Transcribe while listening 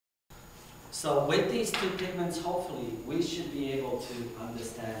So with these two pigments, hopefully, we should be able to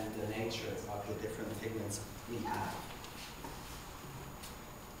understand the nature of the different pigments we have.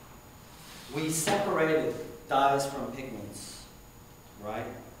 We separated dyes from pigments, right?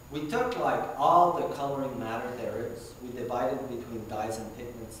 We took like all the coloring matter there is. We divided between dyes and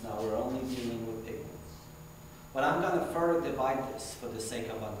pigments. Now we're only dealing with pigments. But I'm going to further divide this for the sake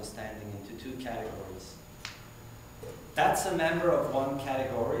of understanding into two categories. That's a member of one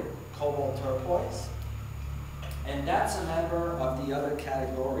category, cobalt turquoise. And that's a member of the other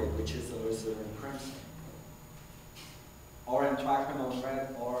category, which is alizarin crimson. Or anthracnone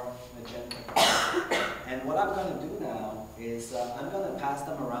red, or magenta red. And what I'm going to do now is I'm going to pass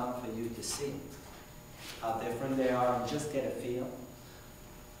them around for you to see how different they are and just get a feel.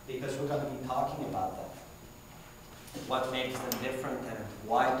 Because we're going to be talking about that. What makes them different and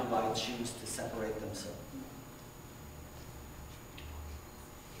why do I choose to separate them so?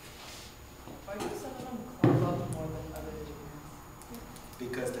 Why do some of them clump up more than other pigments?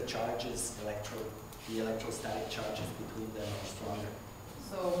 Because the charges, the electrostatic charges between them are stronger.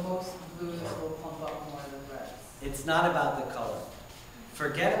 So most blues will clump up more than reds? It's not about the color.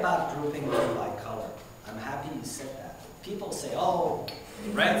 Forget about grouping them by color. I'm happy you said that. People say, oh,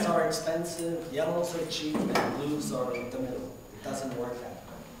 reds are expensive, yellows are cheap, and blues are in the middle. It doesn't work that way.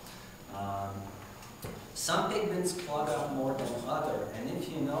 Some pigments clog up more than other, and if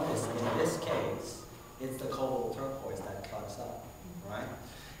you notice, in this case, it's the cobalt turquoise that clogs up, right?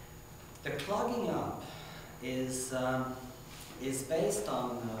 The clogging up is based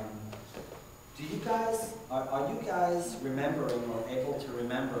on, are you guys remembering or able to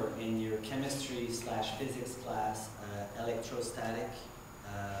remember in your chemistry/physics class electrostatic,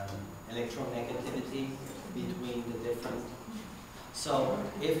 electronegativity between the different? So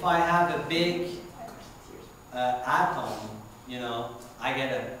if I have a big atom, you know, I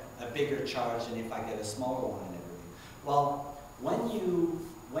get a bigger charge than if I get a smaller one and everything. Well, when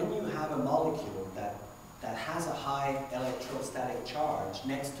you have a molecule that has a high electrostatic charge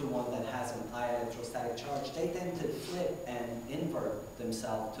next to one that has a high electrostatic charge, they tend to flip and invert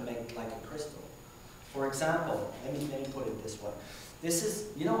themselves to make like a crystal. For example, let me put it this way. This is,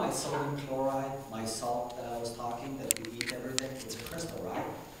 you know my sodium chloride, my salt that I was talking, that we eat every day? It's a crystal, right?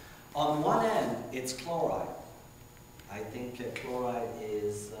 On one end, it's chloride. I think chloride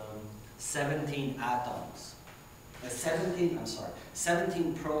is 17 atoms.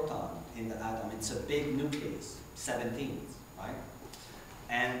 17 proton in the atom. It's a big nucleus, 17, right?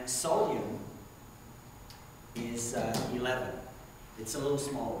 And sodium is 11. It's a little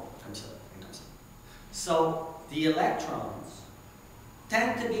smaller. So the electrons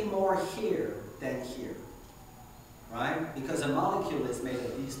tend to be more here than here, right? Because a molecule is made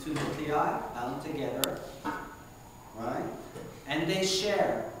of these two nuclei bound together, right? And they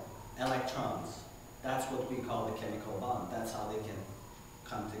share electrons. That's what we call the chemical bond. That's how they can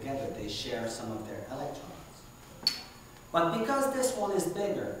come together. They share some of their electrons. But because this one is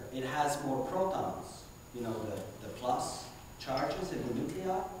bigger, it has more protons. You know, the plus charges in the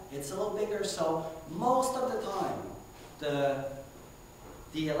nuclei. It's a little bigger, so most of the time,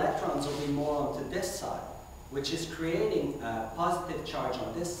 the electrons will be more onto this side, which is creating a positive charge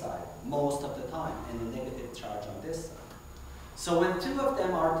on this side most of the time, and a negative charge on this side. So when two of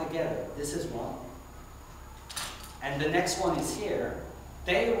them are together, this is one, and the next one is here,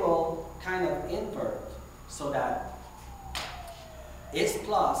 they will kind of invert so that is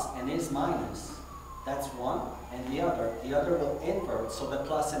plus and is minus, that's one, and the other will invert so the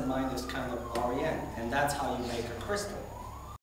plus and minus kind of orient, and that's how you make a crystal.